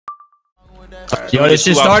Yo, this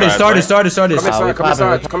shit started.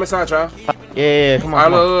 Come inside, child. Yeah, come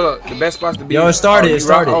on. Look, the best spots to be. Yo, it started.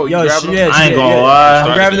 Oh, yo, shit. I ain't gonna lie.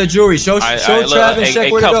 I'm grabbing the jewelry. Show Trav and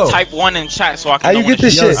Sheck where to go. Type 1 in chat so I can. How you get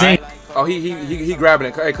this shit? Oh, he grabbing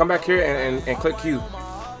it. Hey, come back here and click Q.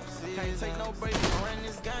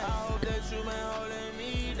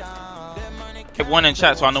 Type 1 in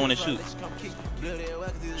chat so I know when to shoot.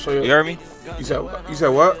 You heard me? You said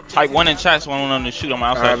what? Type 1 in chat so I know when to shoot on my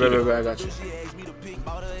outside. Alright, I got you.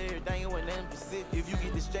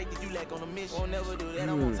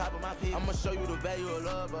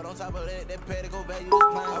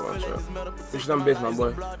 Push them bitch, my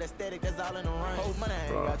boy.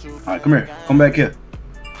 Alright, come here. Come back here.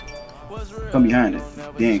 Come behind it.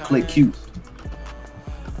 Then click Q.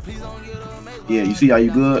 Yeah, you see how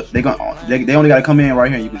you good? They only gotta come in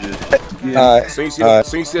right here. You can just. Yeah. Alright. So you see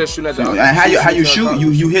that shooting at the. How you shoot?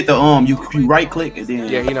 You hit the you right click and then.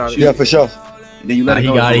 Yeah, he know. Yeah, for sure. And then you let it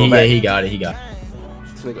go. He got it.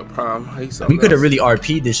 This nigga prime. We could have really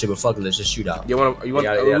RP'd this shit, but fuck it, let's just shoot out. You want? We gonna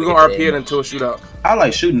RP it until a shootout. I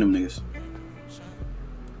like shooting them niggas.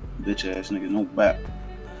 Bitch ass niggas, no back.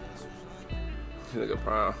 Nigga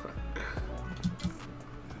prime.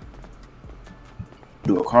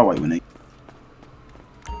 Do a car wipe when they.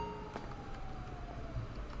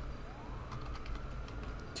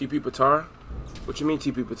 TP Patar? What you mean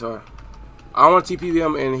TP Patar? I don't want to TP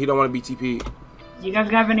him and he don't want to be TP. You guys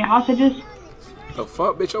got any hostages? The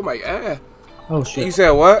fuck, bitch? Oh my god. Oh shit. You said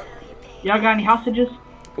what? Y'all got any hostages?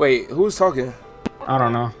 Wait, who's talking? I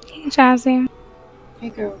don't know. Hey, Jazzy. Hey,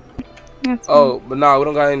 girl. That's oh, but nah, we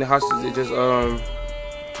don't got any hostages. It just Any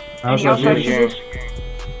outside shooters?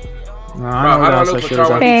 No, I don't know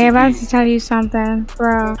Patar. Babe, I'm about to tell you something,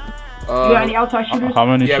 bro. You got any outside shooters? How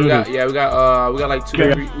many shooters? We got like two.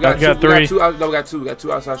 We got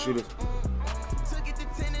two outside shooters.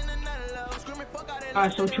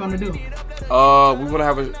 Alright, so what you wanna do? We're gonna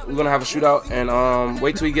have a shootout and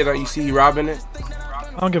wait till he get out. You see he robbing it.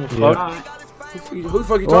 I don't give a fuck. Who the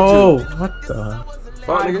fuck you talking to? What the?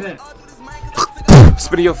 Fuck, nigga.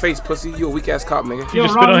 Spit in your face, pussy. You a weak ass cop, nigga. You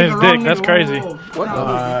just spit on his dick. That's crazy. What?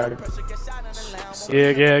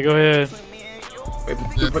 Yeah, go ahead. Wait,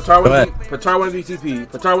 Patar wanna be TP.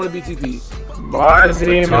 Patar wanna be TP. Why is he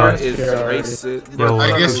racist? Yo,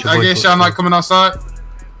 I guess y'all not coming outside.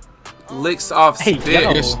 Licks off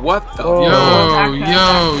spit. What the? Yo.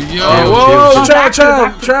 Whoa,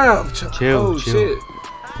 Trav. Oh shit.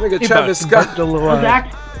 Nigga, Travis Scott.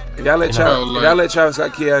 Y'all let Travis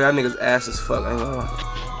Scott kill y'all niggas ass as fuck.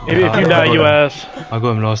 If you die, you ass. I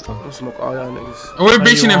got him last time. I'm smoke all y'all niggas. We're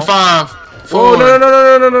beaching in 5. Oh no.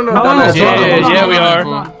 Yeah, we are.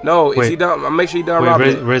 No, is he done? I'll make sure he done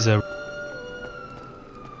robbing. Reza.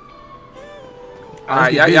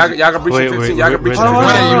 Alright, y'all can breach in 15. Y'all can breach in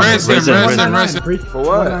 15. For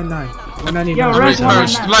what?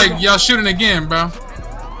 Like, y'all shooting again, bro.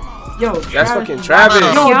 Yo, that's fucking Travis.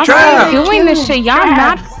 Y'all doing this shit. Y'all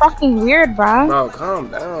not fucking weird, bro. Bro, calm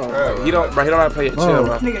down. Bro. He don't know how to play it. Chill,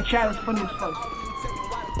 bro. Nigga, Travis funny as fuck.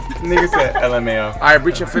 Nigga said LMAO. Alright,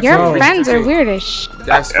 breach in 15. Your friends are weird as shit.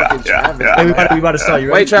 That's fucking Travis. Hey, we about to start. You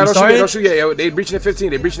ready? Wait, Travis, don't shoot yet. Yo, they breaching in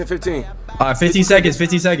 15. Alright, 15 seconds.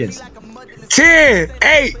 10,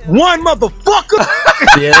 8, 1, motherfucker.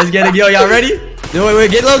 Yeah, let's get it. Yo, y'all ready?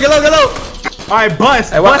 Wait, get low. Alright,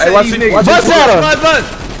 bust. Bust at him.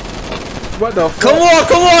 What the fuck?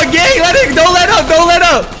 Come on, gang. Don't let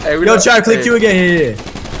up. Hey, yo, try to click you again. Yeah.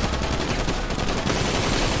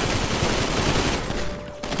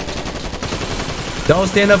 Don't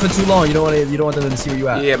stand up for too long. You don't want them to see where you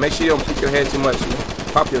at. Yeah, make sure you don't peek your head too much.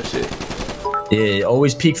 Pop your shit. Yeah,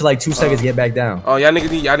 always peek for like 2 seconds, get back down. Oh, y'all niggas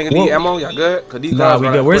need ammo? Y'all good? Cause these we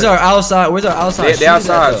good. Where's our outside? They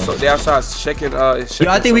outside. So they outside checking. Yo,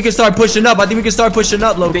 I think we can start pushing up. Low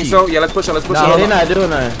key. Think so? Yeah, let's push up. Nah, they're not doing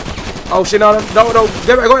that. Oh shit, no. Go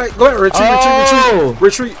ahead.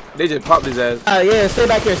 Retreat. They just popped his ass. Yeah, stay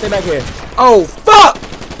back here. Oh fuck!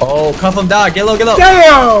 Oh, Cuffem died. Get low.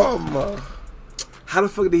 Damn! How the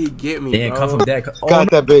fuck did he get me? Damn, Cuffem dead. Got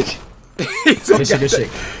that bitch. Good shit.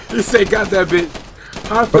 You say got that bitch.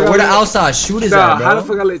 Where the outside shooters at, bro? How the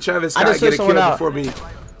fuck I let Travis Scott get a kill before me?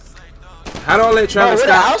 How do I let Travis Scott?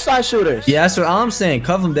 Where the outside shooters? Yeah, that's what I'm saying.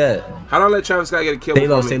 Cuffem dead. How do I let Travis Scott get a kill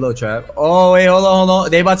before me? Stay low, Trav. Oh, wait, hold on.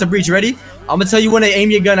 They about to breach. Ready? I'm gonna tell you when to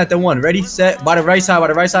aim your gun at the one. Ready, set, by the right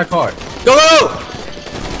side car. Go!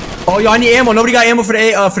 Oh, yo, I need ammo. Nobody got ammo for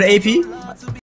the AP?